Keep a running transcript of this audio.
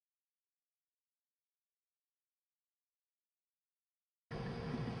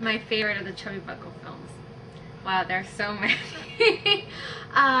My favorite of the Chubby Buckle films. Wow, there's so many.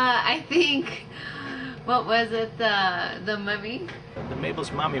 I think, what was it, the Mummy? The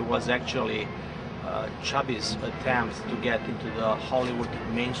Mabel's Mummy was actually Chubby's attempt to get into the Hollywood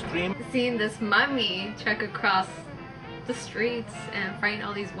mainstream. Seeing this mummy trek across the streets and frighten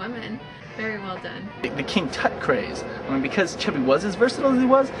all these women, very well done. The King Tut craze. I mean, because Chubby was as versatile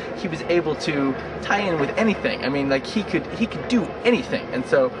as he was able to tie in with anything. I mean, like he could do anything, and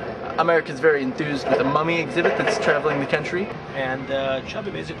so America's very enthused with a mummy exhibit that's traveling the country. And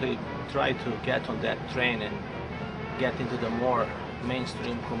Chubby basically tried to get on that train and get into the more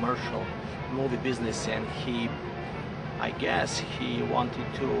mainstream commercial movie business, and I guess he wanted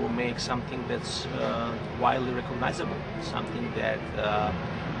to make something that's widely recognizable, something that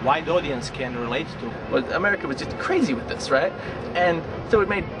wide audience can relate to. Well, America was just crazy with this, right? And so it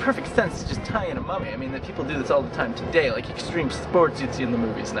made perfect sense to just tie in a mummy. I mean, that people do this all the time today, like extreme sports you'd see in the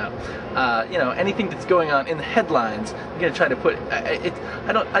movies now. You know, anything that's going on in the headlines, you're gonna try to put.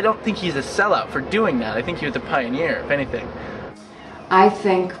 I don't think he's a sellout for doing that. I think he was a pioneer, if anything. I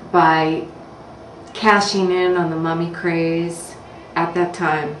think by cashing in on the mummy craze at that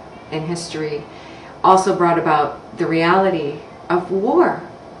time in history also brought about the reality of war.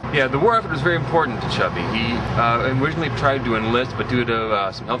 Yeah, the war effort was very important to Chubby. He originally tried to enlist, but due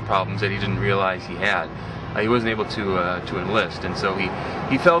to some health problems that he didn't realize he had, he wasn't able to enlist, and so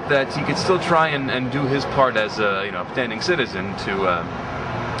he felt that he could still try and do his part as a upstanding citizen to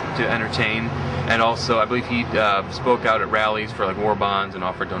entertain, and also I believe he spoke out at rallies for like war bonds and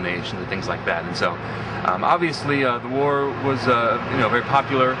offered donations and things like that. And so obviously the war was very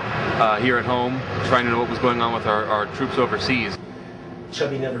popular here at home, trying to know what was going on with our troops overseas.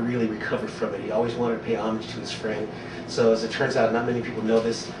 Chubby never really recovered from it. He always wanted to pay homage to his friend. So as it turns out, not many people know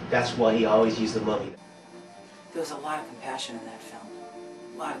this. That's why he always used the mummy. There was a lot of compassion in that film.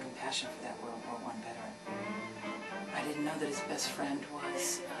 A lot of compassion for that World War I veteran. I didn't know that his best friend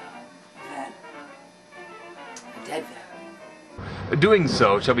was a vet. A dead vet. Doing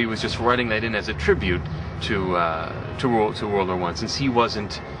so, Chubby was just writing that in as a tribute to World War I. Since he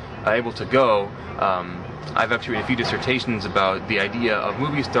wasn't able to go, I've actually written a few dissertations about the idea of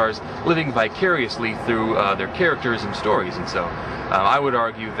movie stars living vicariously through their characters and stories, and so I would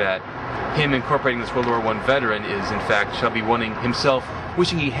argue that him incorporating this World War I veteran is in fact Chubby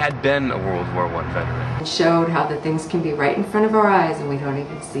wishing he had been a World War I veteran. It showed how the things can be right in front of our eyes and we don't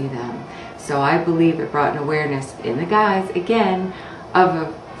even see them. So I believe it brought an awareness in the guys, again, of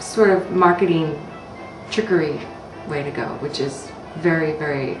a sort of marketing trickery way to go, which is very,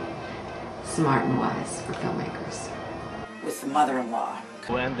 very smart and wise for filmmakers. With the mother-in-law.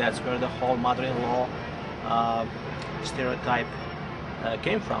 And that's where the whole mother-in-law stereotype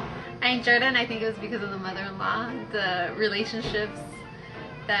came from. I enjoyed it, and I think it was because of the mother-in-law, the relationships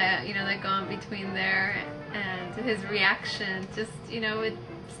that that go on between there, and his reaction. Just it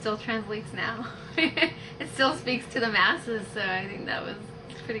still translates now. It still speaks to the masses, so I think that was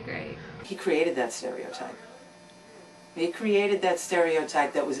pretty great. He created that stereotype. He created that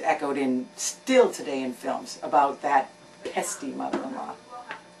stereotype that was echoed in still today in films about that pesty mother-in-law.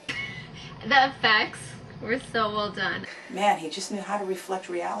 The effects were so well done. Man, he just knew how to reflect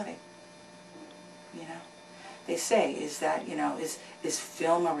reality. They say, is that, is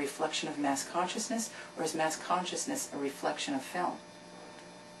film a reflection of mass consciousness, or is mass consciousness a reflection of film?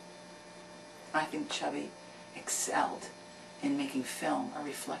 I think Chubby excelled in making film a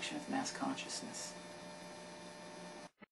reflection of mass consciousness.